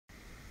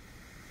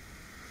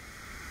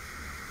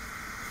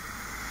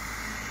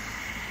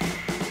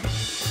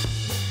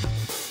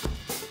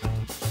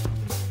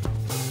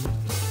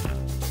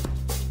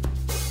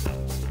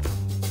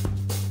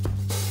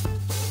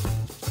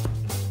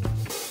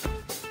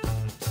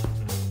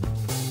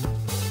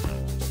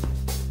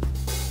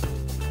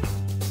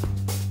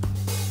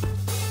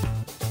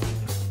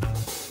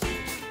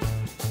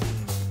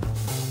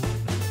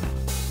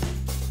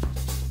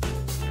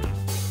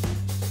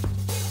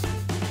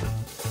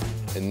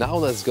Now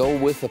let's go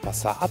with the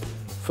Passat.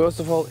 First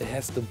of all, it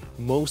has the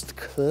most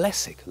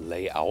classic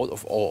layout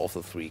of all of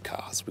the three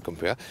cars we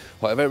compare.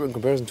 However, in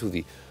comparison to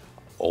the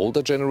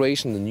older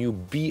generation, the new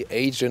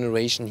B8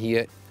 generation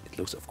here, it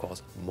looks of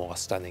course more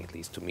stunning, at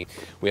least to me.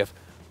 We have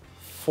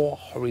 4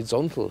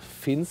 horizontal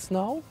fins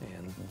now,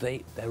 and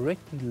they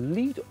directly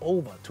lead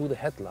over to the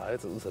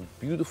headlights. It's a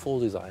beautiful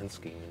design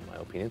scheme in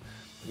my opinion.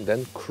 And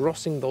then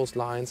crossing those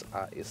lines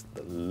is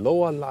the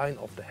lower line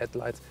of the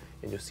headlights,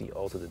 and you see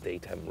also the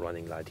daytime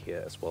running light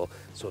here as well.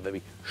 So a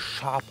very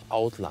sharp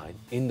outline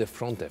in the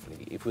front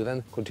definitely. If we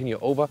then continue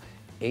over,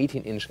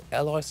 18-inch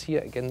alloys here,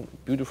 again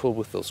beautiful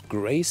with those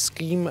gray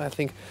scheme. I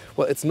think,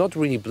 well, it's not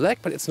really black,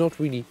 but it's not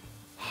really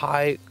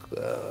high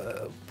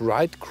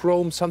bright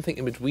chrome, something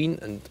in between,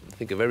 and I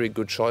think a very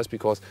good choice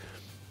because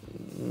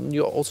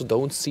you also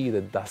don't see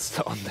the dust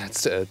on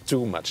that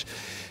too much.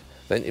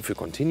 Then if you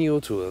continue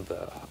to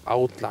the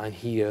outline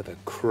here, the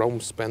chrome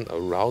span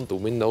around the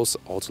windows,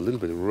 also a little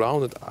bit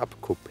rounded up,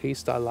 coupe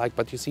style like,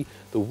 but you see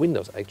the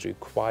windows actually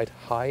quite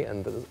high,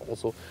 and there is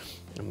also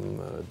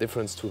a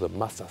difference to the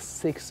Mazda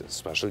 6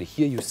 especially.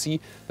 Here you see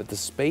that the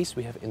space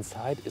we have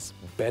inside is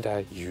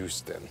better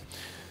used then.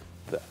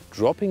 The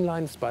dropping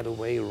line is, by the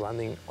way,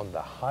 running on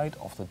the height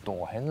of the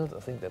door handles. I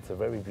think that's a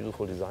very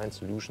beautiful design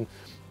solution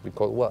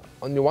because, well,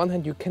 on the one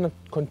hand you cannot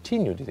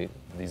continue the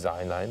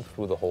design line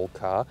through the whole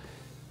car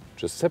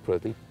just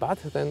separately, but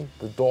then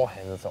the door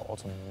handles are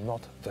also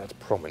not that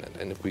prominent.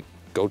 And if we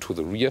go to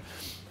the rear,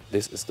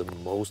 this is the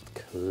most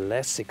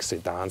classic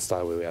sedan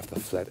style where we have the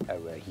flat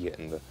area here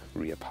in the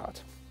rear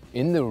part.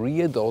 In the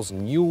rear, those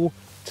new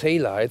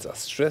taillights are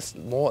stressed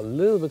more a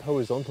little bit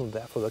horizontal,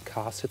 therefore the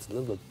car sits a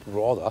little bit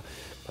broader.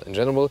 But in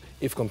general,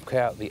 if you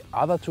compare the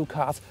other two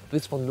cars,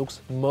 this one looks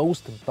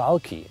most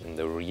bulky in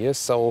the rear.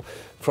 So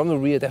from the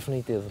rear,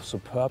 definitely the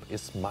Superb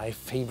is my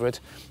favorite.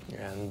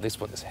 And this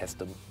one has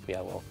the,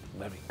 yeah, well,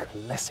 very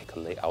classic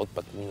layout.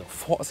 But you know,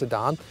 for a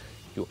sedan,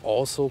 you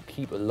also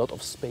keep a lot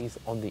of space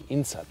on the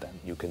inside then.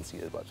 You can see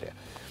it right there.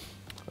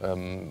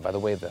 By the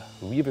way, the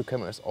rear view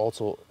camera is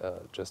also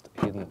just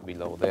hidden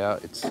below there.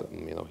 It's,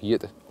 you know, here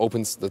it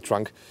opens the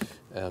trunk,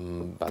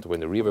 but when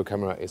the rear view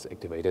camera is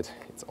activated,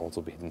 it's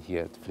also hidden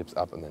here. It flips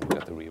up and then you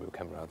got the rear view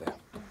camera there.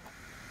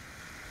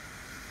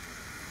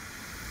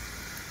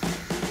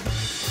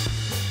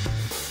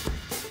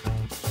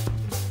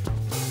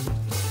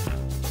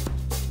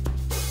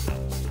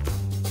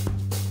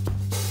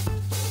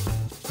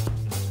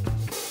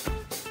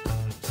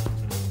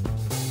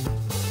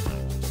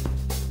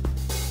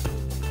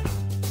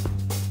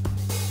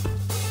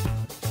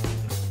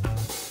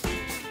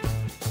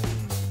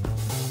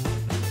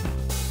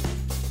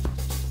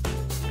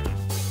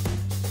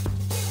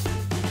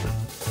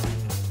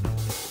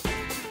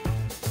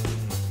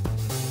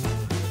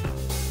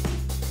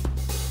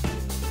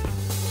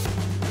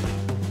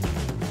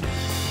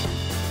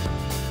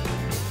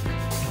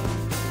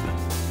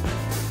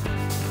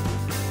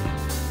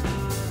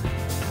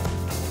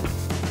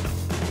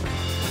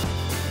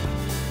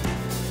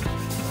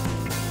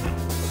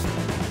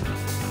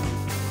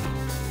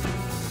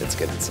 Let's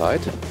get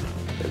inside.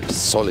 Very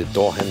solid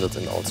door handles,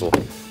 and also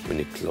when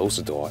you close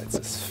the door, it's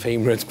his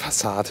favorite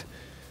Passat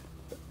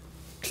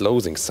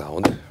closing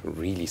sound,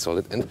 really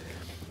solid. And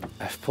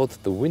I've put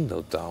the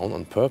window down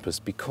on purpose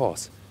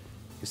because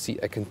you see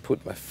I can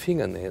put my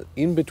fingernail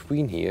in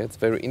between here. It's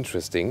very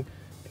interesting,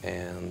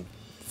 and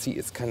see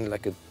it's kind of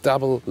like a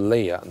double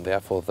layer, and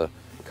therefore the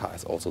car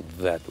is also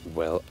that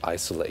well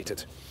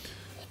isolated.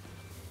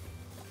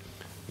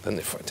 Then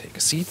if I take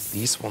a seat,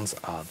 these ones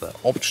are the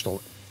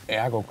optional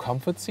Ergo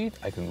comfort seat.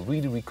 I can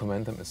really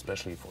recommend them,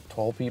 especially for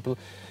tall people.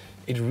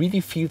 It really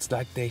feels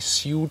like they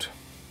suit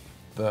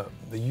the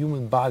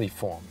human body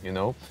form, you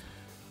know.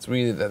 It's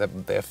really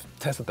that they have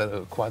tested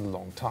that quite a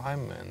long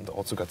time and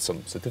also got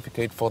some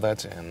certificate for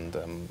that, and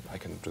I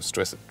can just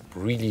stress it,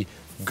 really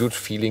good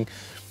feeling.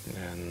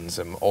 And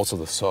also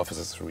the surface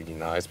is really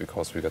nice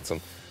because we got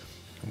some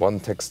one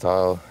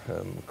textile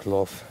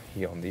cloth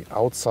here on the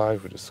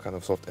outside, which is kind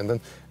of soft, and then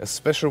a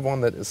special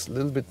one that is a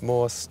little bit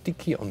more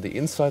sticky on the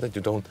inside, that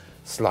you don't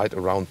slide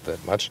around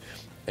that much.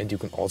 And you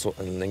can also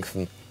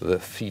lengthen the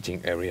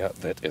seating area.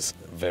 That is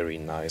very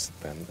nice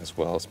then as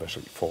well,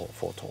 especially for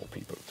tall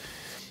people.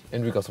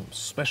 And we got some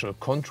special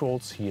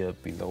controls here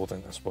below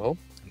then as well.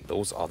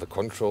 Those are the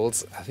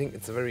controls. I think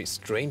it's a very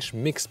strange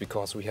mix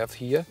because we have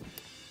here,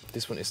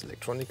 this one is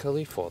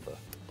electronically for the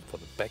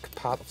back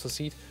part of the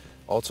seat,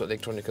 also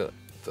electronical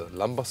the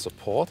lumbar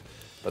support,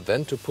 but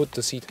then to put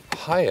the seat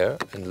higher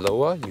and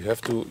lower you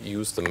have to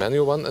use the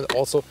manual one, and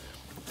also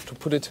to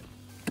put it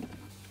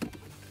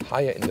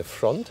higher in the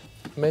front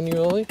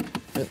manually,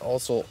 and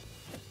also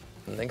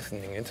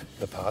lengthening it,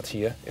 the part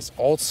here is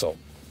also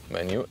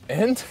manual,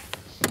 and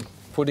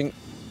putting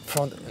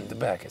front and the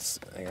back is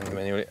again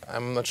manually.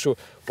 I'm not sure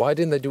why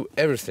didn't they do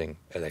everything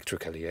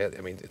electrically.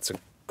 I mean, it's a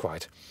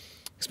quite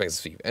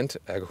expensive. And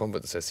Ergo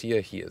Comfort says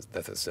here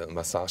that is a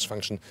massage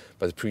function,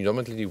 but it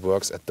predominantly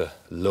works at the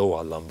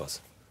lower lumbar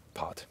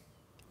part.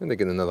 And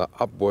again, another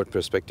upward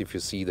perspective, you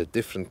see the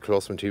different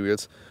cloth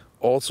materials,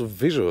 also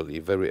visually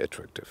very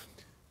attractive.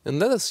 And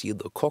let us see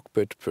the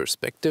cockpit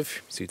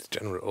perspective, see the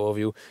general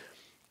overview.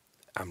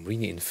 I'm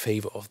really in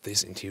favor of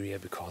this interior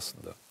because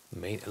the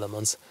main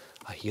elements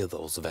are here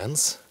those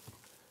vents,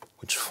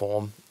 which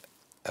form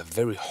a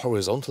very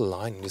horizontal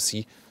line. You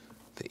see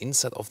the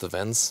inside of the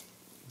vents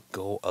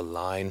go a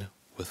line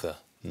with a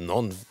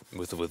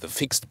with a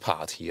fixed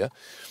part here,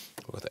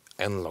 with an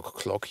analog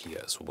clock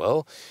here as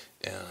well,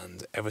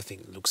 and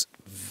everything looks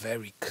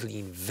very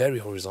clean, very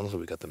horizontal.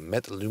 We got the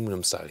matte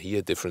aluminum style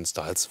here, different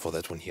styles for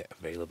that one here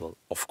available,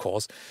 of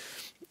course.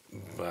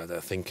 But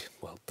I think,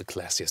 well, the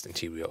classiest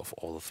interior of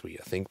all the three,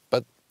 I think.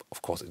 But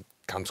of course, it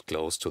comes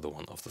close to the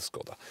one of the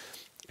Skoda.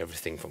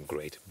 Everything from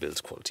great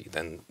build quality.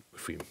 Then,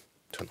 if we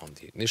turn on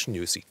the ignition,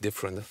 you see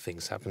different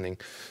things happening.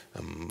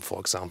 For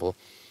example,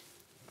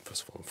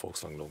 first of all,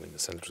 Volkswagen logo in the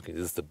center. This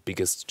is the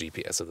biggest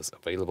GPS that is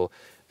available.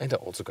 And I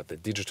also got the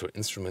digital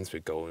instruments. We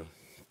go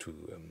to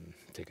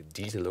take a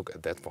detailed look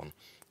at that one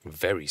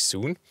very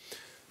soon.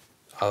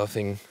 Other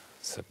thing,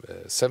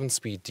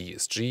 7-speed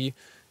DSG.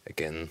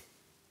 Again,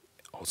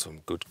 also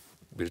good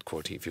build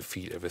quality. If you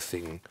feel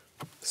everything,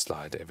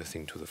 slide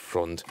everything to the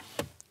front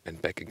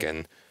and back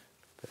again,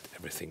 that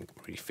everything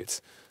really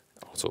fits.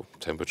 Also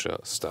temperature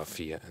stuff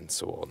here and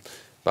so on.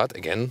 But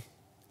again,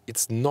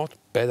 it's not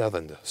better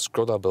than the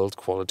Skoda build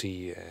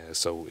quality,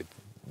 so it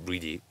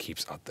really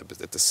keeps at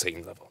the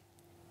same level.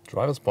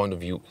 Driver's point of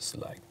view is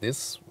like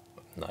this.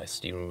 Nice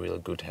steering wheel,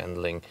 good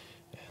handling,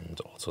 and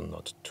also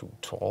not too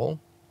tall.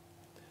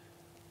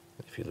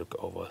 If you look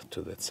over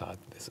to that side,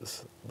 this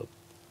is the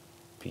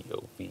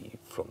POV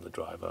from the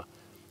driver.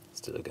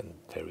 Still again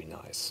very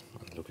nice.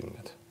 And looking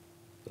at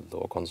the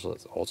lower console,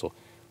 it's also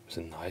with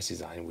a nice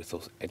design with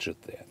those edges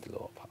there at the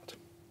lower part.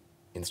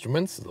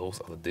 Instruments, those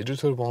are the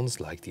digital ones,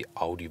 like the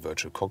Audi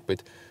Virtual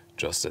Cockpit,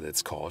 just that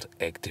it's called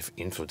Active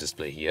Info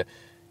Display here.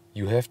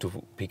 You have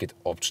to pick it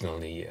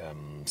optionally,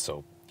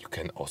 so you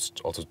can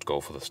also go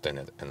for the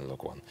standard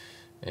analog one.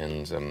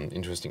 And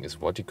interesting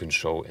is what you can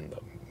show in the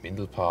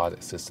middle part,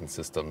 assistance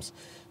systems,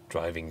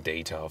 driving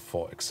data,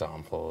 for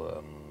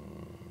example,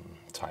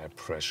 tire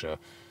pressure,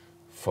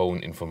 phone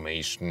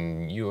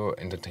information, your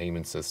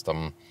entertainment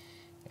system,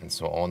 and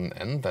so on.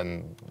 And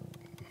then,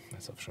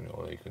 as I've shown you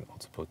already, you can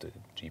also put the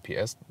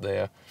GPS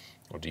there,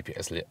 or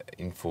GPS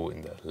info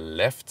in the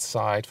left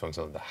side, for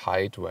example, the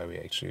height where we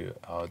actually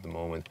are at the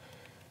moment.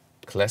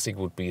 Classic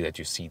would be that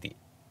you see the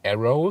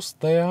arrows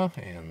there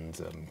and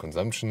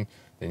consumption.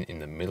 Then in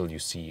the middle you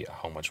see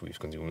how much we've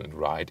consumed, and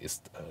right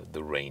is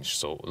the range.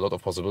 So a lot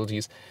of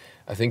possibilities.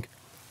 I think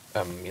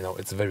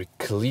it's a very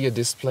clear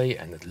display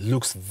and it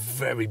looks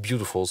very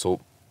beautiful.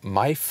 So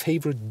my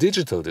favorite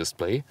digital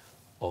display,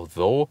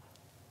 although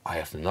I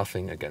have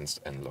nothing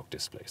against analog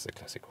displays, the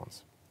classic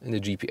ones. And the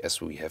GPS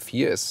we have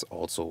here is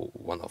also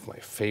one of my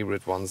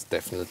favorite ones,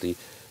 definitely.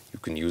 You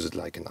can use it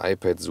like an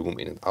iPad, zoom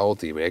in and out.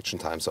 The reaction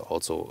times are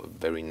also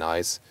very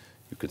nice.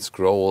 You can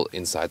scroll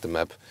inside the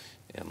map.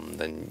 And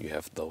then you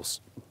have those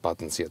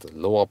buttons here at the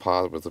lower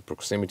part with the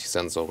proximity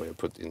sensor where you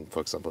put in, for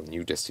example,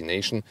 new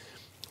destination.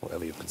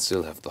 However, you can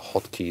still have the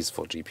hotkeys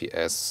for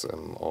GPS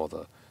or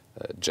the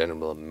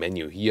general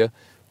menu here.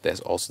 There's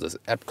also this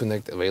App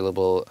Connect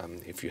available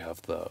if you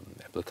have the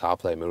Apple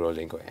CarPlay,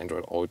 MirrorLink or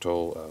Android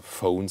Auto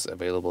phones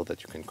available,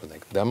 that you can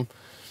connect them.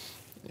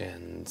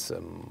 And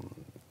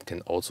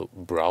can also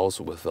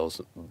browse with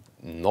those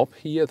knob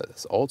here. That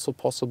is also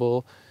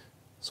possible.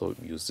 So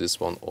use this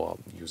one or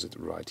use it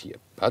right here.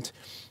 But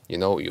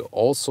you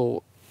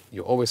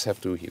always have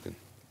to. You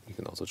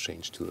can also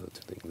change to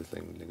the English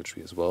language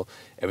as well.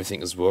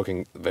 Everything is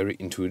working very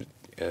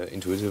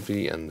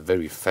intuitively and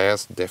very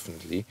fast.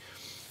 Definitely,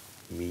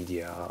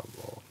 media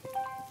or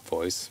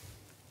voice.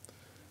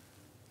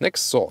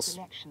 Next source.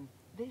 Selection.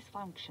 This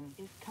function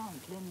is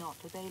currently not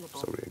available.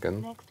 Sorry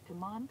again. Next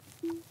command.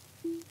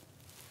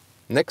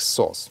 Next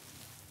source.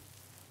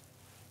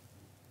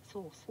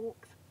 Source aux.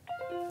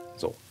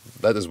 So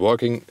that is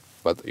working,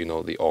 but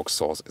the aux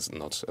source is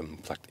not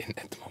plugged in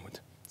at the moment.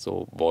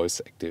 So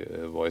voice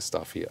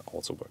stuff here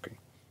also working.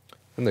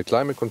 And the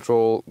climate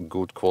control,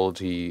 good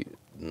quality,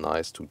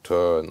 nice to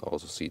turn.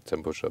 Also see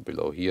temperature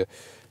below here.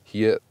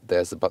 Here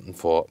there's a button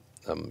for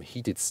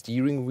heated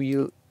steering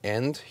wheel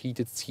and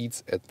heated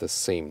seats at the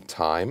same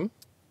time.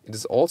 It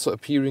is also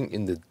appearing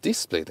in the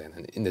display then.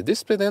 And in the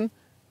display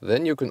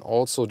then you can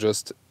also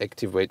just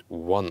activate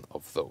one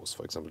of those.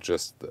 For example,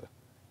 just the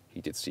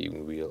heated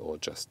steering wheel or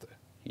just the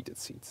heated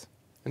seats.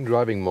 And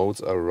driving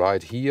modes are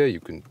right here. You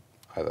can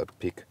either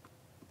pick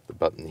the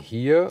button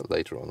here.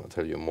 Later on I'll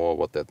tell you more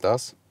what that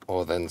does.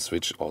 Or then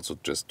switch also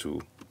just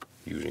to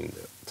using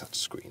the touch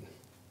screen.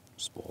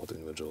 Sport,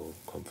 individual,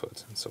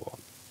 comfort and so on.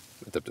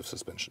 Adaptive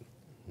suspension.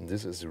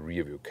 This is a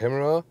rear view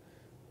camera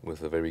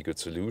with a very good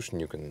solution.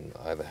 You can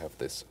either have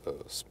this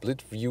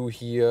split view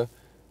here,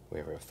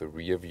 where we have the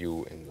rear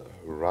view in the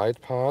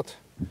right part,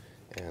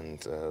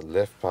 and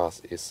left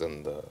part is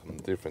in the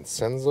different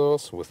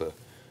sensors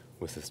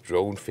with this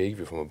drone fake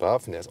view from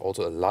above. And there's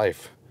also a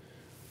live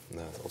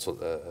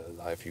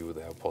view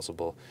there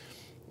possible.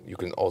 You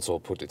can also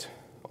put it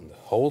on the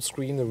whole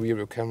screen, the rear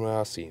view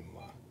camera. See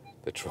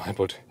the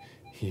tripod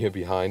here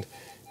behind,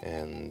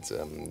 and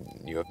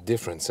you have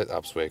different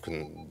setups where you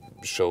can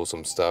show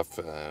some stuff.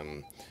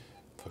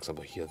 For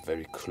example, here,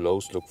 very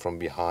close look from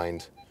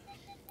behind.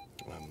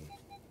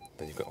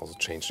 Then you can also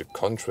change the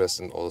contrast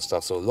and all the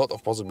stuff. So a lot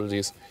of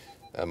possibilities,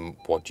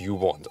 what you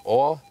want.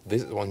 Or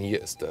this one here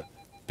is the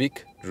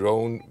big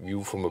drone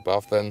view from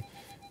above then.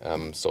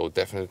 So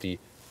definitely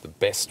the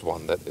best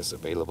one that is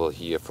available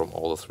here from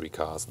all the three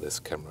cars, this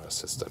camera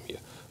system here.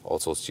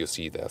 Also, as you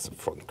see, there's a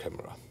front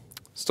camera.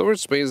 Storage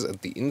space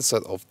at the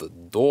inside of the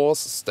doors,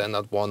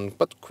 standard one,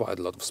 but quite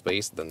a lot of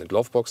space. Then the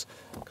glove box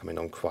coming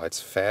on quite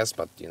fast,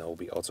 but you know,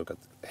 we also got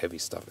heavy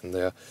stuff in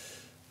there.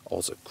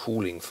 Also,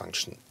 cooling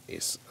function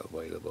is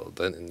available.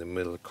 Then in the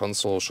middle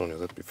console, shown you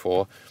that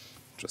before,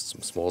 just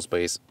some small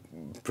space,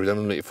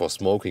 predominantly for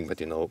smoking,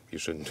 but you know, you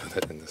shouldn't do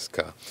that in this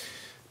car.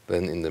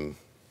 Then in the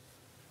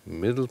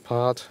middle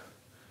part,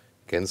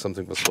 again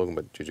something for smoking,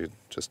 but you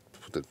just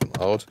put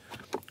it out.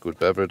 Good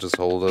beverages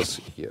holders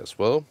here as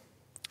well.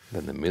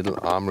 Then the middle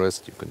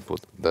armrest, you can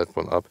put that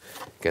one up.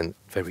 Again,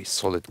 very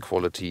solid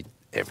quality.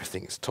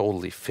 Everything is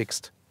totally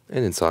fixed.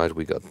 And inside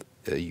we got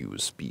a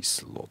USB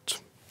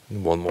slot.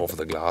 And one more for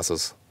the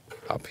glasses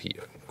up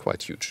here.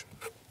 Quite huge.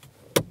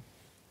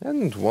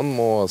 And one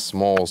more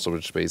small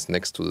storage space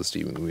next to the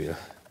steering wheel.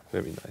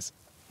 Very nice.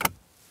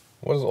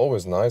 What is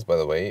always nice, by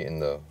the way,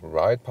 in the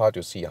right part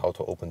you see how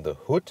to open the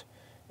hood.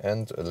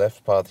 And the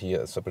left part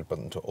here, a separate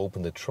button to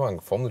open the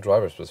trunk from the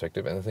driver's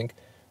perspective. And I think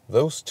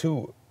those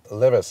two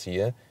levers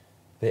here,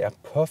 they are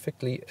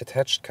perfectly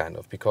attached kind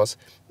of, because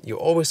you're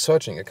always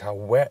searching a car,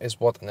 where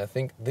is what, and I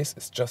think this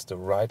is just the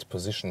right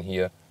position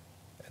here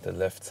at the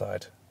left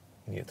side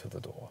near to the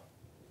door.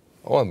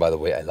 Oh, and by the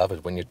way, I love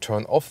it when you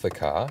turn off the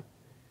car.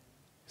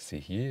 See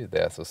here,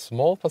 there's a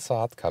small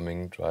Passat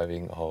coming,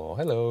 driving. Oh,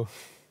 hello.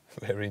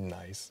 Very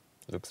nice.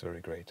 Looks very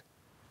great.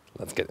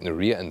 Let's get in the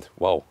rear, and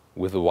wow,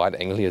 with the wide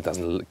angle here,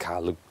 doesn't the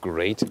car look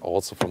great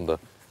also from the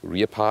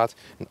rear part,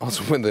 and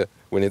also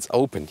when it's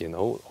opened, you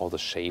know, all the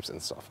shapes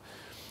and stuff.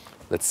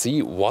 Let's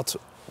see what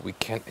we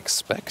can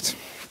expect.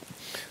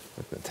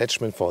 An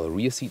attachment for the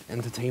rear seat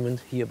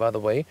entertainment here, by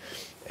the way.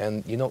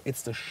 And you know,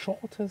 it's the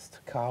shortest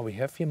car we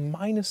have here,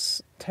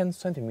 minus 10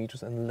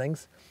 centimeters in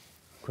length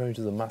compared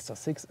to the Mazda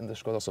 6 and the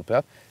Škoda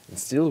Superb. And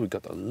still we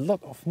got a lot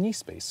of knee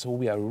space, so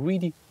we are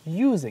really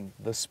using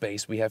the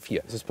space we have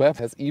here. The Superb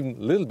has even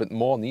a little bit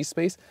more knee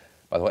space,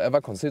 but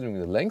however, considering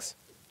the length,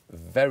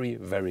 very,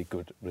 very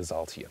good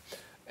result here.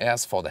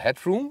 As for the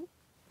headroom,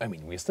 I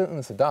mean, we're still in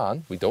a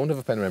sedan. We don't have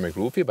a panoramic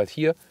roof here, but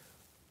here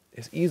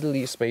is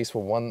easily space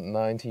for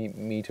 190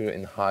 meter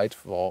in height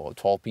for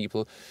tall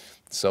people.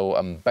 So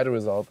better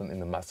result than in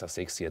the Mazda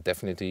 6 here,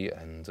 definitely,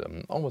 and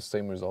almost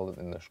same result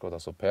in the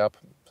Škoda Superb.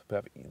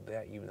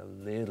 They're even a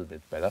little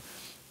bit better.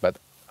 But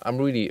I'm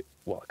really,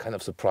 well, kind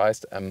of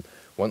surprised.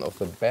 One of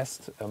the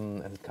best as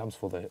it comes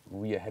for the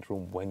rear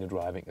headroom when you're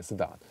driving a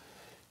sedan.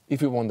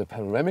 If you want the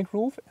panoramic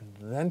roof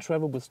and then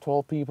travel with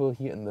tall people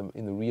here in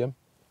the rear,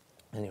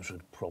 and you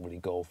should probably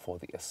go for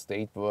the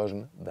estate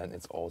version, then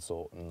it's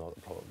also not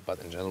a problem.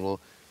 But in general,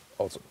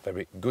 also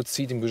very good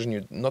seating position.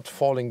 You're not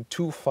falling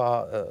too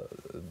far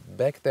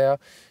back there,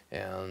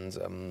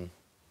 and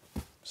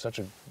such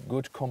a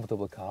good,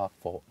 comfortable car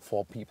for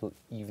 4 people,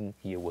 even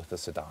here with the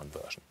sedan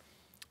version.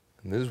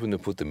 And this is when you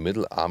put the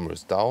middle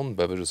armrest down,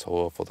 beverages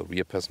holder for the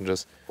rear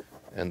passengers,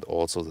 and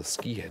also the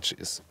ski hatch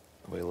is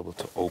available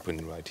to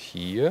open right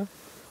here,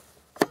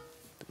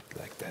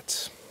 like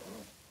that.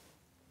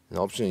 An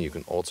option, you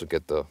can also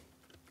get the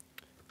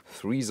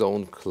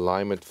 3-zone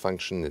climate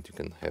function, that you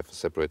can have a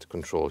separate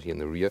control here in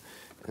the rear.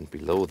 And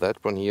below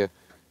that one here,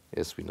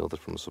 yes, we know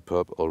that from the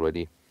Superb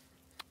already,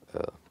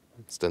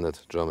 standard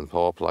German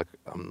power plug.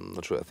 I'm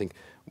not sure, I think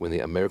when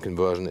the American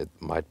version it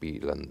might be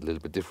a little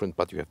bit different,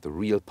 but you have the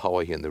real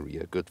power here in the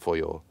rear, good for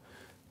your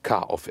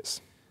car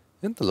office.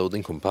 In the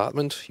loading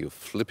compartment, you're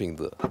flipping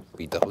the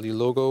VW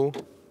logo.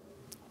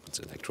 It's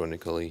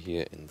electronically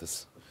here in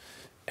this.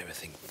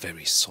 Everything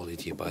very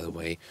solid here, by the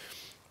way.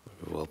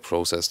 Well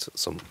processed.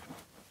 Some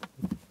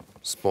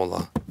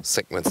smaller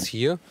segments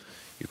here.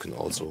 You can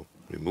also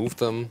remove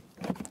them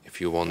if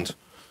you want.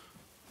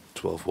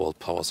 12-volt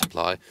power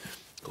supply.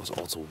 Goes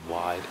also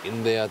wide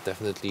in there.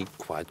 Definitely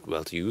quite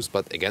well to use.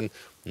 But again,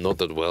 not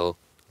that well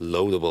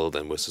loadable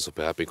than with the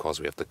Superb, because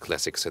we have the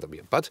classic setup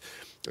here. But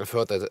I've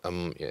heard that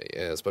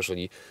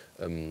especially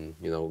you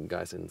know,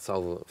 guys in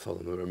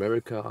Southern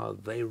America,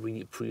 they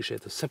really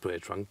appreciate the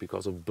separate trunk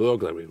because of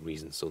burglary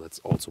reasons. So that's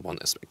also one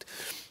aspect.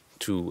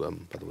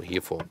 To by the way,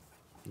 here for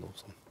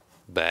some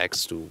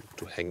bags to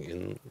hang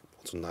in,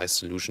 also nice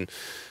solution.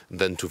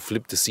 Then to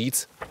flip the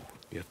seats,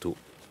 you have to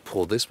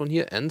pull this one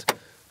here, and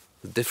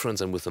the difference,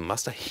 and with the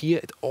Mazda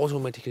here, it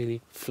automatically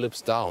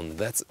flips down.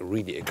 That's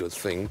really a good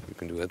thing. You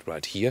can do that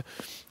right here.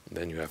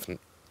 Then you have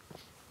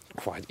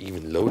quite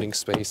even loading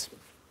space.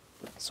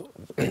 So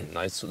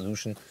nice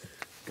solution.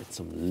 Get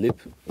some lip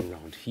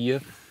around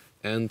here.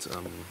 And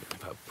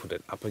if I put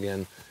it up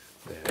again,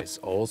 there is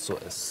also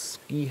a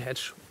ski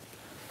hatch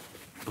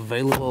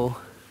available.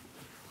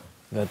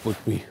 That would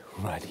be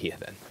right here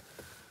then.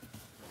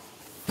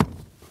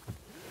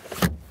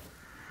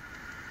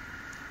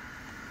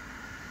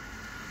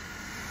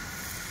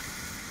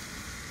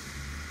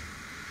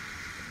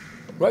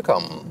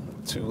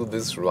 Welcome to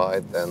this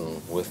ride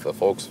then with the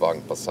Volkswagen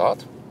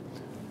Passat.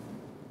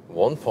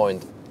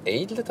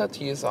 1.8 liter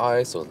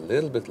TSI, so a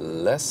little bit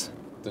less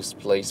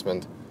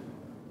displacement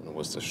than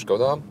with the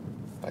Skoda,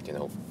 but you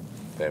know,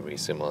 very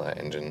similar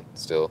engine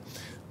still.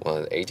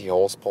 180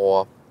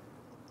 horsepower,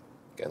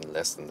 again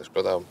less than the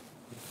Skoda.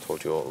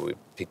 Told you we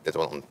picked that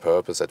one on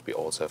purpose, that we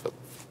also have an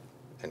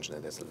engine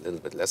that has a little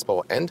bit less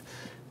power, and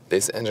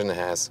this engine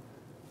has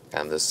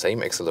and the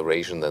same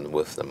acceleration than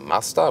with the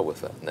Mazda,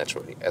 with a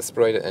naturally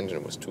aspirated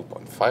engine with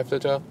 2.5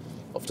 liter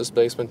of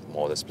displacement,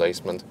 more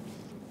displacement,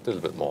 a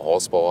little bit more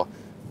horsepower.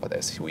 But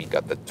as we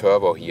got the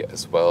turbo here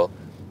as well,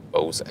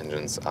 both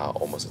engines are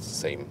almost at the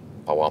same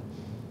power.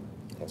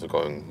 Also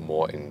going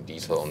more in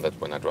detail on that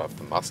when I drive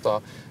the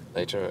Mazda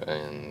later.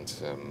 And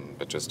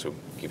but just to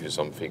give you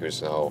some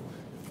figures now,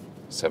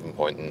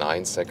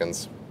 7.9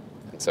 seconds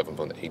and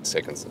 7.8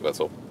 seconds.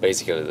 So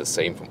basically the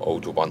same from 0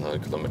 to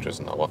 100 kilometers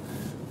an hour.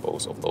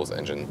 Both of those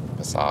engines,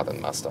 Passat and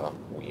Mazda,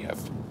 we have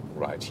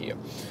right here.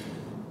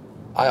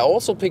 I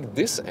also picked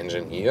this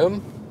engine here,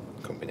 in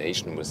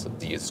combination with the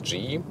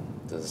DSG.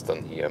 This is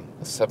done here,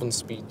 a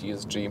 7-speed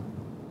DSG.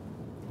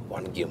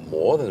 1 gear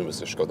more than with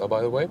the Skoda,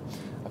 by the way.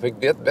 I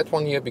picked that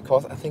one here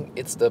because I think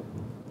it's the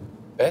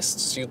best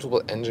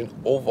suitable engine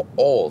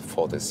overall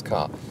for this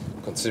car,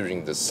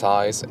 considering the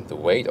size and the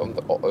weight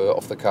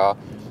of the car,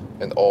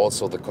 and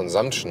also the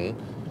consumption.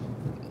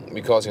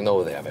 Because you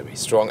know, they are very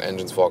strong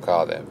engines for a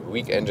car, they have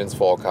weak engines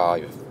for a car,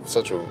 you have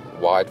such a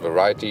wide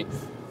variety.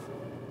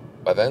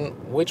 But then,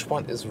 which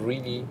one is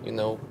really, you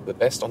know, the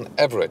best on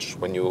average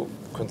when you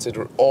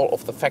consider all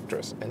of the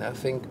factors? And I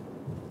think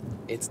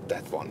it's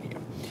that one here.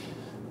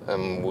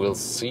 We'll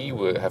see,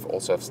 we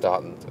also have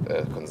started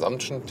a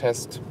consumption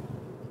test.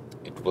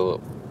 It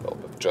will, well,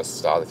 we've just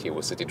started here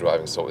with city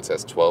driving, so it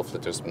says 12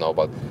 liters now,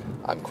 but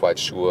I'm quite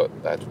sure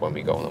that when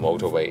we go on the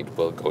motorway, it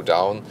will go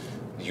down.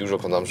 The usual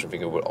consumption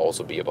figure will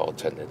also be about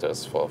 10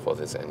 liters for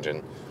this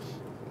engine.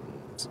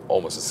 It's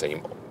almost the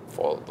same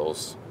for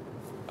those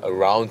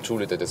around 2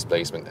 liter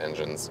displacement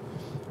engines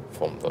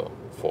from the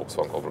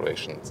Volkswagen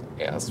Corporations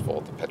as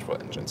for the petrol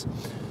engines.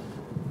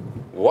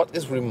 What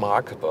is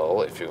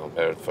remarkable, if you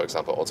compare it, for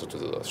example, also to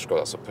the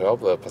Skoda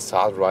Superb, the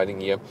Passat riding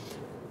here,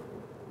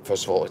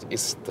 first of all, it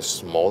is the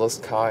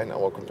smallest car in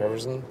our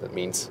comparison. That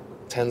means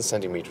 10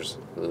 centimeters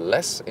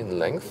less in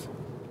length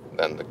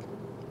than the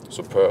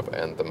Superb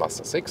and the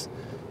Mazda 6,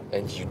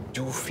 and you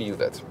do feel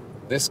that.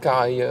 This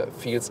car here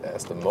feels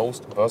as the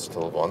most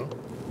versatile one,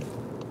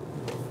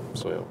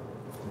 so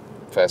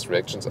fast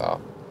reactions are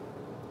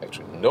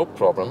actually no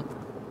problem.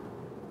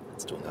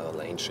 Let's do another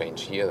lane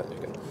change here, then you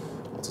can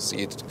also see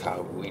it. The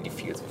car really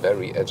feels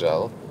very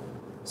agile.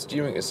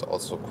 Steering is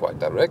also quite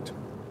direct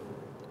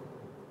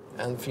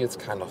and feels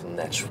kind of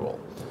natural.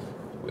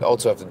 We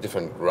also have the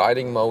different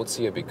riding modes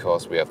here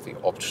because we have the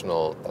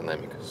optional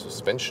dynamic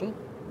suspension.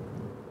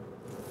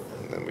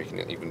 Then we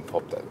can even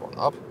pop that one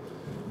up.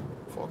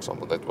 For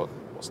example, that one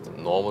was the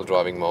normal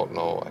driving mode.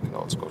 Now I can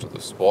also go to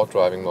the sport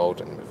driving mode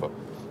and with a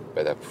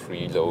better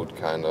preload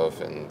kind of,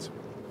 and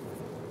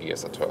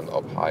gears are turned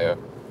up higher.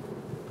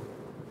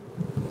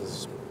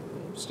 This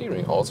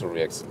steering also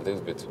reacts a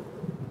little bit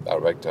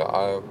directer.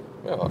 I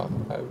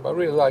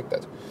really like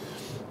that.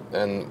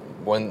 And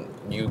when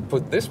you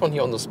put this one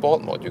here on the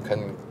sport mode, you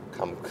can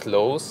come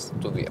close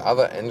to the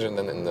other engine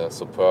than in the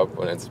Superb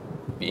when it's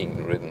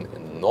being ridden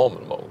in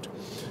normal mode.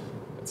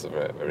 It's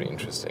very, very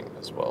interesting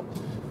as well.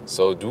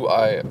 So do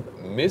I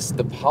miss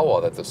the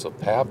power that the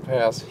Superb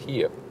has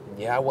here?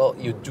 Yeah, well,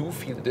 you do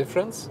feel the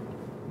difference.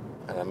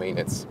 And I mean,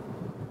 it's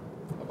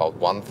about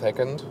 1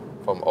 second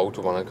from 0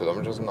 to 100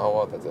 kilometers an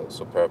hour that the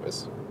Superb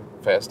is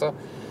faster.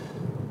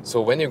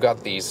 So when you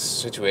got these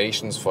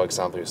situations, for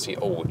example, you see,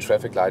 oh,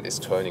 traffic light is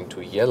turning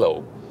to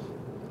yellow,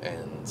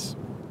 and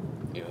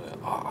you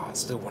I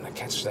still want to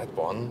catch that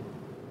one,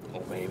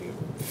 or maybe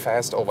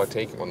fast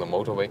overtaking on the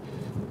motorway,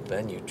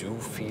 then you do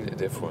feel a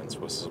difference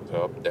with the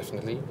Superb,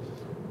 definitely.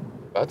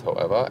 But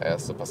however,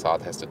 as the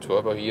Passat has the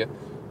turbo here,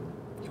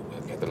 you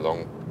will get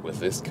along with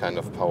this kind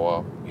of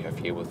power we have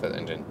here with that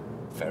engine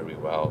very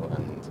well,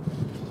 and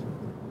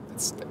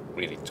it's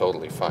really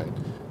totally fine.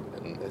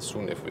 And as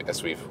soon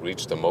as we've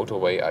reached the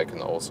motorway, I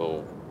can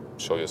also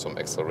show you some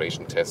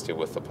acceleration test here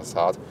with the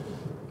Passat,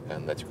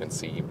 and that you can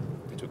see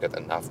that you get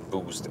enough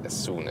boost as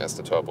soon as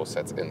the turbo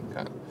sets in.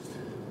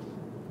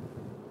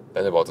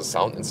 Then about the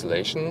sound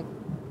insulation,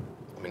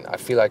 I mean, I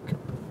feel like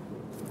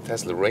it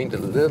has rained a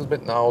little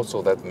bit now,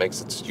 so that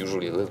makes it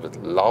usually a little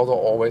bit louder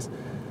always.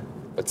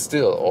 But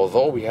still,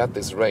 although we had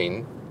this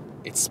rain,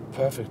 it's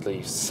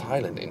perfectly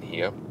silent in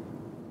here,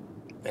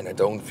 and I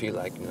don't feel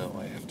like, you know,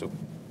 I have to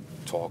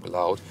talk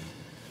loud.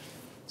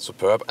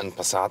 Superb and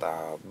Passat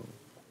are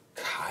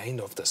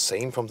kind of the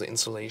same from the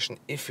insulation.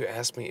 If you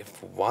ask me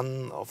if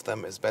one of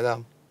them is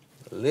better,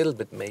 a little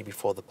bit maybe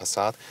for the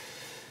Passat,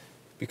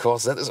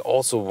 because that is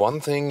also one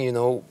thing, you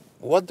know,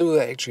 what do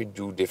they actually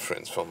do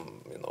different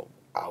from, you know,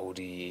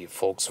 Audi,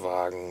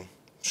 Volkswagen,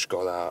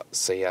 Skoda,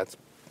 Seat?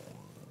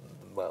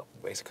 Well,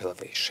 basically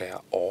they share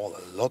a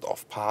lot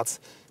of parts,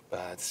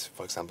 but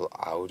for example,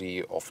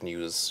 Audi often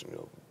uses, you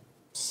know,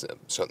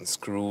 certain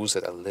screws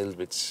that are a little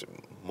bit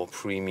more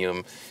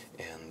premium.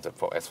 And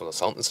as for the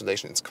sound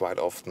installation, it's quite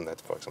often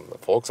that, for example,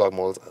 the Volkswagen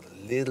models are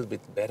a little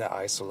bit better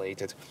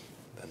isolated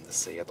than the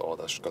Seat or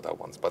the Skoda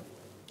ones, but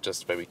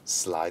just very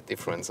slight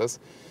differences.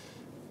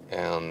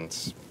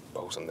 And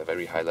both on the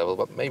very high level,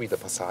 but maybe the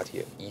Passat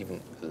here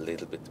even a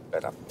little bit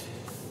better.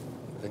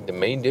 I think the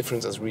main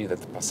difference is really that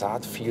the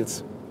Passat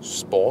feels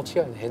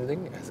sportier in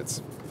handling, as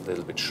it's a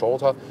little bit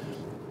shorter,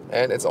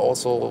 and it's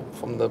also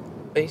from the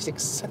basic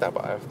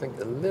setup, I think,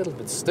 a little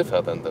bit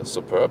stiffer than the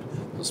Superb.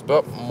 The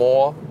Superb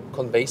more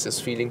conveys this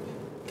feeling,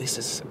 this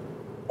is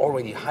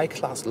already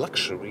high-class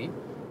luxury,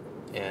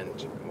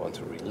 and you want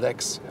to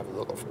relax, have a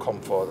lot of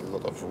comfort, a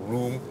lot of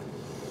room.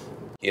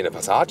 Here in the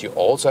Passat, you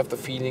also have the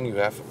feeling you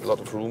have a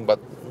lot of room, but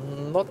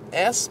not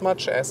as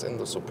much as in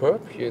the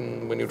Superb.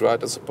 When you drive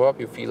the Superb,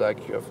 you feel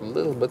like you have a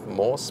little bit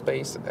more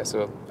space as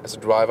a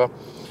driver.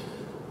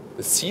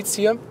 The seats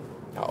here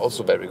are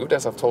also very good,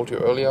 as I've told you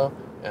earlier,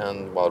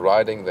 and while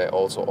riding, they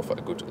also offer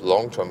a good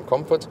long-term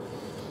comfort.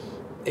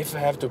 If I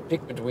have to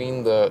pick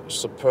between the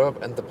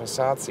Superb and the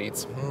Passat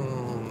seats,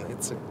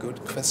 it's a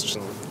good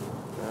question.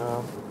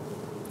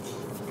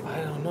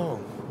 I don't know.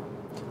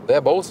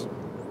 They're both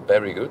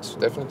very good,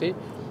 definitely.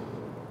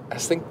 I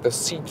think the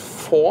seat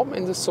form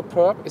in the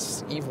Superb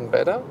is even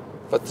better,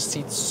 but the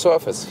seat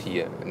surface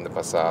here in the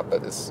Passat,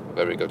 that is a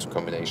very good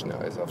combination,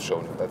 as I've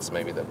shown you. That's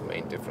maybe the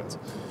main difference.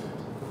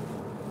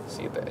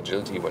 See the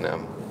agility when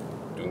I'm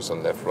doing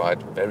some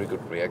left-right, very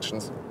good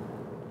reactions.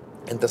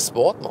 And the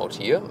sport mode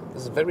here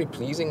is very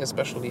pleasing,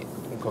 especially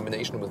in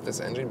combination with this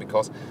engine,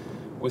 because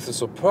with the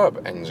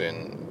Superb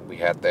engine we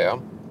had there,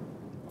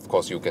 of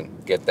course you can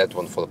get that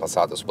one for the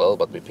Passat as well,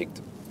 but we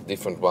picked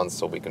different ones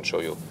so we can show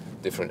you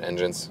different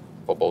engines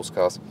for both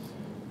cars.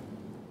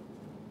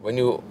 When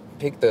you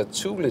pick the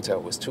 2-liter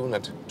with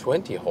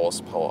 220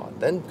 horsepower,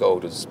 then go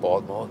to the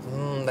sport mode,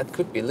 that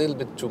could be a little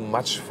bit too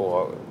much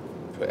for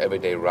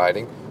everyday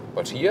riding.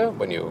 But here,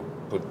 when you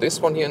put this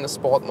one here in the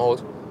sport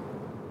mode,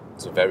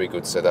 it's a very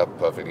good setup,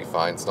 perfectly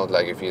fine. It's not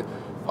like if you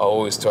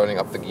it's turning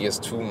up the gears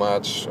too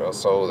much or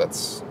so.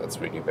 That's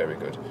really very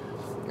good.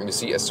 And you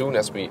see, as soon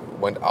as we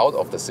went out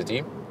of the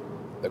city,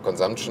 the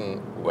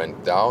consumption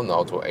went down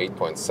now to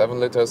 8.7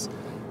 liters.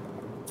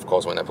 Of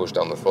course, when I push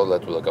down the throttle,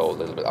 that will go a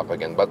little bit up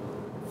again. But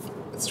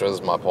it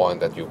stresses my point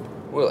that you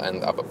will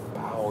end up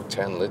about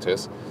 10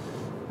 liters.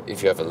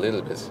 If you have a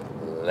little bit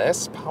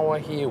less power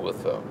here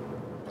with the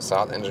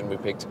Passat engine we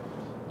picked,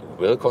 you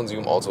will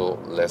consume also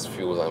less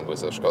fuel than with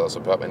the Skoda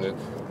Superb engine.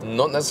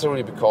 Not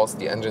necessarily because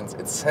the engine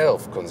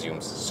itself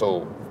consumes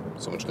so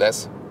much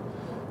less.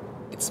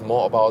 It's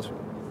more about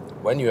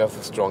when you have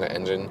a stronger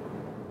engine,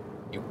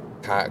 you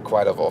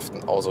quite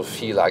often also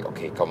feel like,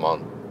 okay, come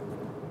on,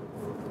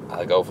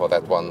 I'll go for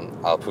that one,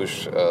 I'll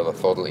push the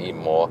throttle even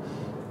more.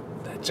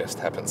 That just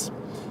happens.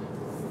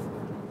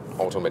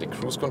 Automatic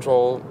cruise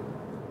control,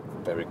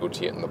 very good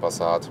here in the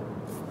Passat.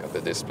 Got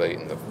the display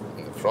in the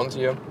front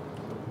here,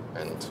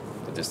 and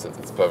the distance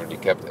is perfectly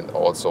kept, and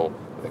also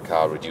the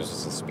car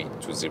reduces the speed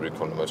to 0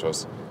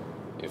 kilometers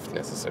if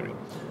necessary.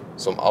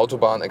 Some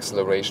Autobahn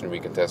acceleration we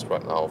can test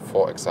right now.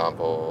 For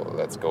example,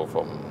 let's go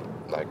from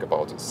like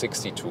about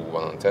 60 to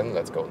 110.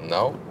 Let's go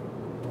now.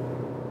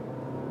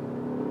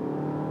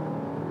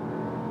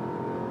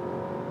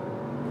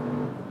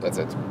 That's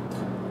it.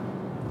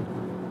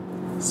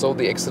 So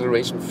the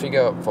acceleration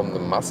figure from the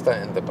Mazda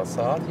and the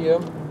Passat here,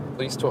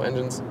 these two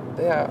engines,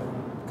 they are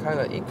kind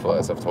of equal,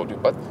 as I've told you,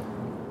 but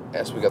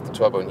as we got the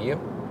turbo in here,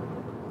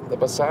 the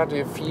Passat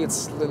here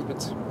feels a little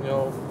bit,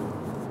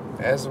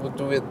 as it would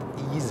do it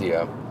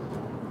easier.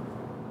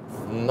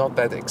 Not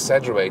that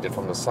exaggerated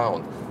from the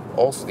sound.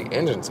 Also the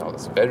engine sound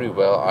is very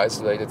well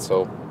isolated,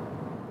 so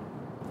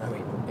I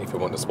mean, if you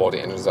want a sporty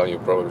engine sound, you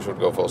probably should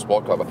go for a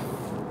sport car, but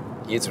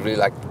here it's really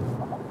like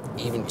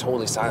even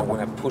totally silent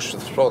when I push the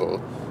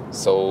throttle.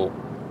 So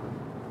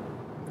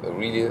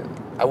really,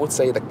 I would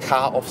say the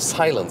car of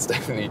silence,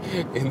 definitely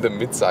in the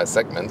mid-size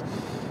segment.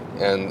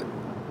 And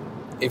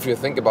if you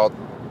think about,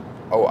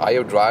 are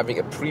you driving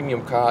a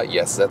premium car?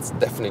 Yes, that's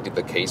definitely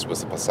the case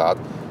with the Passat.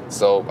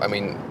 So, I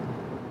mean,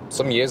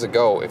 some years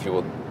ago, if you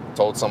would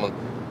told someone,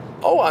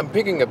 I'm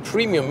picking a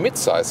premium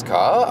mid-size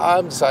car,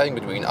 I'm deciding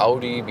between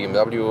Audi,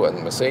 BMW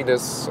and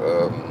Mercedes,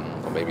 or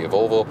maybe a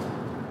Volvo,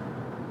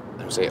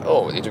 and you say,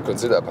 did you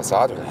consider a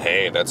Passat?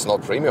 Hey, that's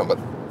not premium, but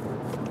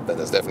that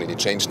has definitely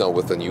changed now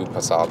with the new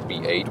Passat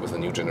B8, with the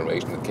new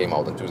generation that came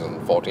out in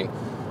 2014.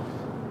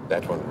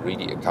 That one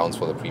really accounts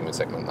for the premium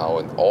segment now,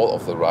 and all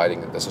of the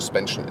riding, the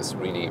suspension is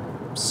really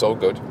so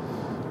good.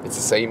 It's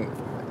the same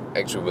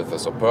actually with the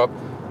Superb,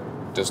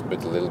 just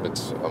with a little bit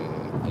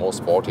more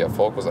sportier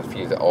focus. I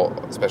feel that,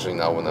 especially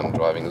now when I'm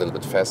driving a little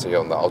bit faster here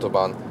on the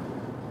Autobahn,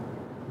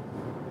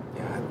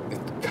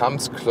 it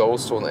comes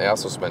close to an air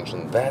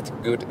suspension. That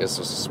good is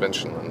the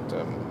suspension, and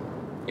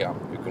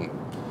you can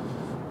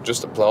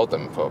just applaud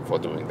them for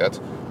doing that.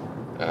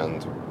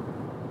 And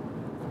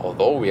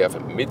although we have a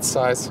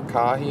mid-size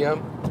car here,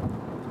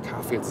 the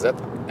car feels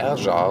that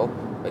agile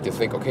that you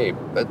think, okay,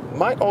 that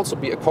might also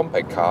be a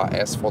compact car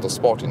as for the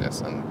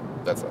sportiness, and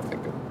that's, I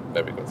think,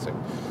 very good thing.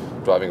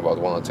 Driving about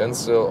 110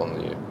 still on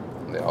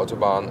the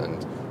Autobahn,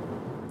 and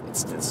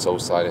it's still so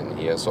silent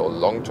here. So a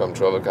long-term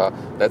travel car.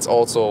 That's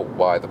also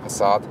why the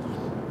Passat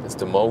is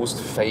the most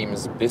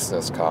famous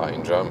business car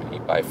in Germany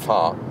by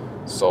far.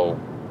 So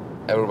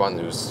everyone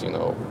who's, you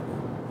know,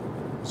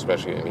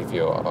 especially if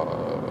you're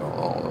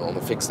on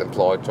a fixed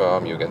employed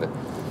term, you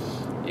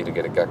either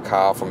get a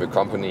car from your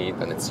company,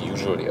 then it's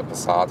usually a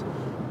Passat.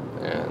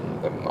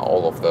 And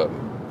all of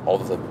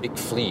the big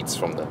fleets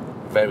from the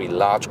very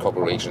large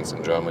corporations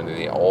in Germany,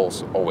 they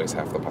also always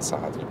have the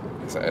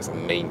Passat as a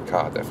main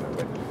car,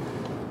 definitely.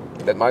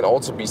 That might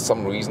also be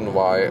some reason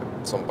why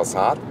some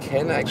Passat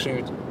can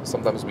actually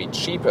sometimes be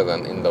cheaper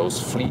than in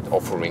those fleet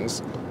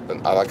offerings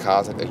than other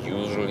cars that are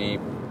usually,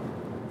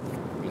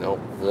 you know,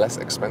 less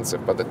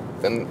expensive. But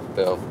then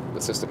the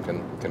system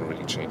can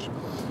really change.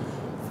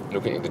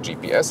 Looking at the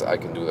GPS, I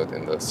can do that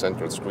in the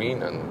central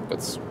screen, and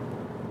it's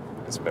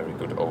a very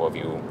good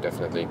overview,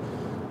 definitely.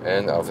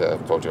 And as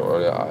I've told you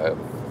earlier, I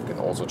can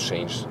also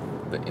change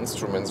the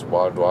instruments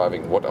while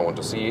driving, what I want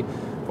to see.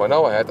 By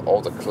now I had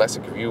all the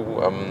classic view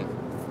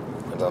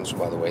consumption,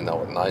 by the way,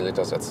 now at 9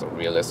 liters, that's a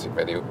realistic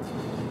value.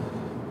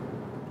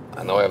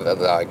 I know I have that,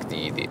 like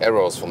the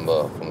arrows from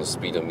the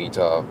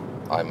speedometer,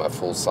 I'm at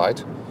full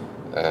sight,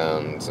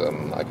 and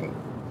I can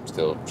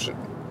still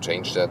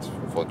change that to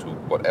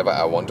whatever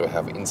I want to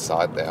have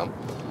inside there.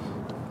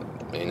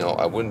 You know,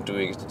 I wouldn't do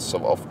it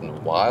so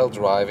often while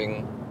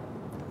driving.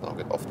 I'll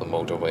get off the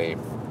motorway,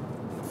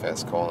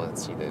 fast corner, and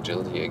see the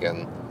agility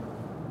again.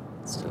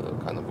 It's still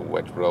kind of a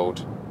wet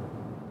road.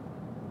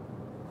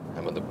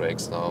 Hammer the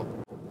brakes now.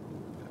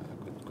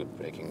 Good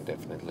braking,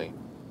 definitely.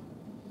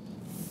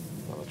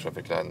 Another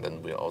traffic light, and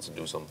then we'll also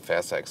do some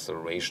faster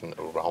acceleration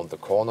around the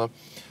corner.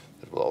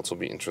 That will also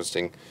be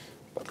interesting.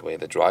 By the way,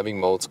 the driving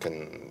modes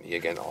here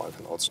again, I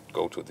can also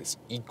go to this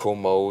eco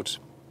mode.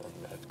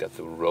 I've got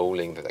the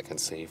rolling that I can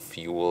save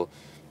fuel.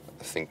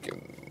 I think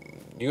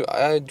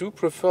I do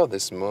prefer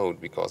this mode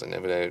because in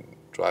everyday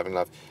driving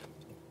life,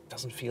 it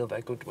doesn't feel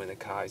that good when a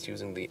car is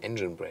using the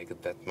engine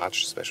brake that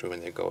much, especially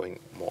when you're going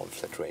more on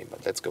flat terrain.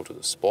 But let's go to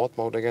the sport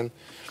mode again.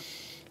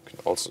 You can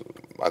also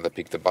either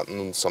pick the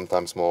button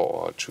sometimes more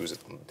or choose it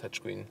on the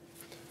touchscreen.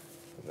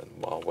 And then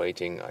while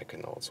waiting, I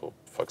can also,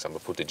 for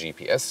example, put the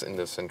GPS in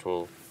the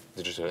central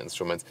digital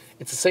instruments.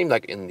 It's the same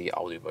like in the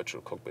Audi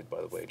virtual cockpit,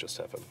 by the way, just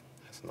has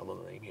another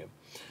name here.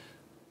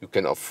 You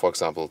can, for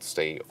example,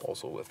 stay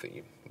also with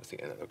the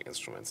analog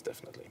instruments,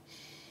 definitely.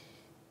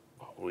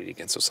 Oh, really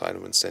against the side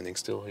when standing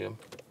still here.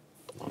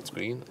 Now it's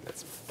green.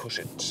 Let's push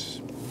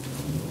it.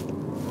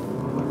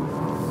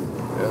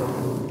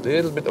 Yeah,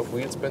 little bit of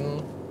wheel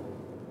spin,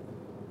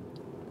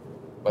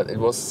 but it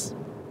was,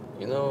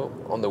 you know,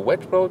 on the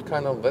wet road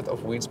kind of that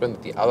of wheel spin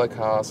that the other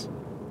cars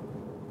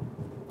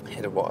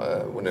had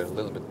when a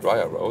little bit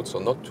drier road, so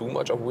not too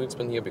much of wheel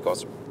spin here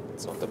because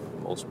it's not the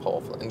most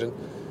powerful engine.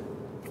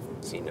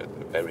 Seen a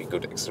very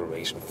good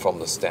acceleration from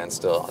the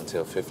standstill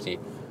until 50.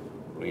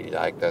 Really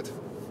like that.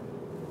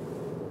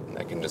 And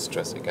I can just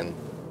stress again,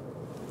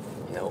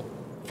 you know,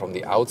 from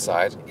the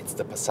outside, it's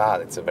the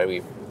Passat. It's a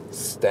very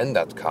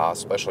standard car,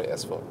 especially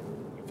if you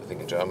think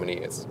in Germany,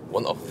 it's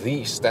one of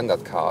the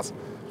standard cars.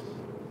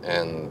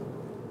 And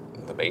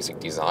the basic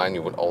design,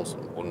 you wouldn't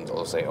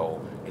also say,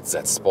 oh, it's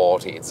that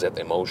sporty, it's that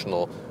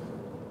emotional.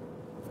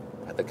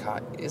 But the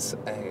car is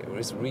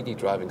really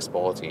driving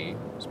sporty,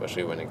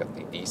 especially when you got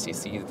the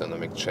DCC, the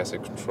dynamic chassis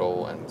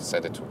control, and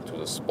set it to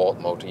the sport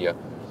mode here.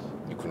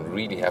 You can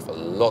really have a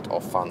lot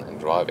of fun in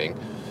driving.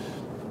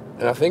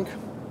 And I think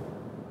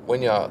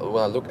when I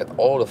look at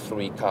all the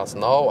three cars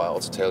now, I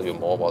also tell you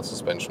more about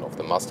suspension of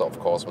the Mazda, of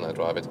course, when I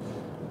drive it.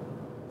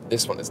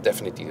 This one is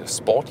definitely the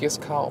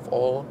sportiest car of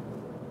all,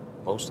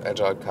 most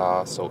agile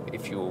car. So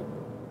if you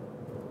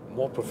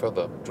more prefer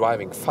the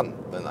driving fun,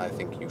 then I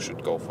think you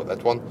should go for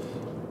that one.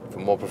 If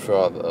you more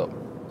prefer the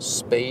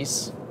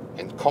space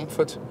and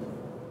comfort,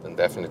 then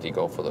definitely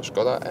go for the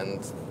Skoda.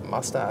 And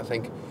Mazda, I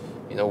think,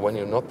 you know, when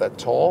you're not that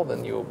tall,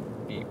 then you'll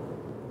be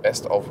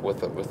best off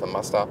with the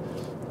Mazda.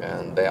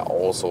 And they are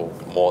also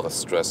more the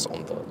stress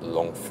on the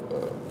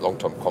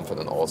long-term comfort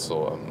and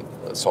also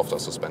softer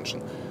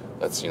suspension.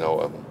 That's, you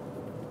know,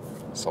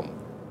 some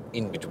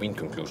in-between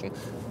conclusion.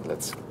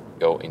 Let's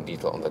go in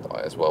detail on that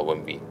as well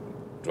when we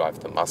drive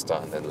the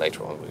Mazda, and then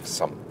later on we'll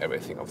sum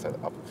everything of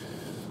that up.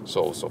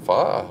 So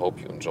far, I hope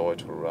you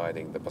enjoyed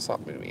riding the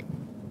Passat with me.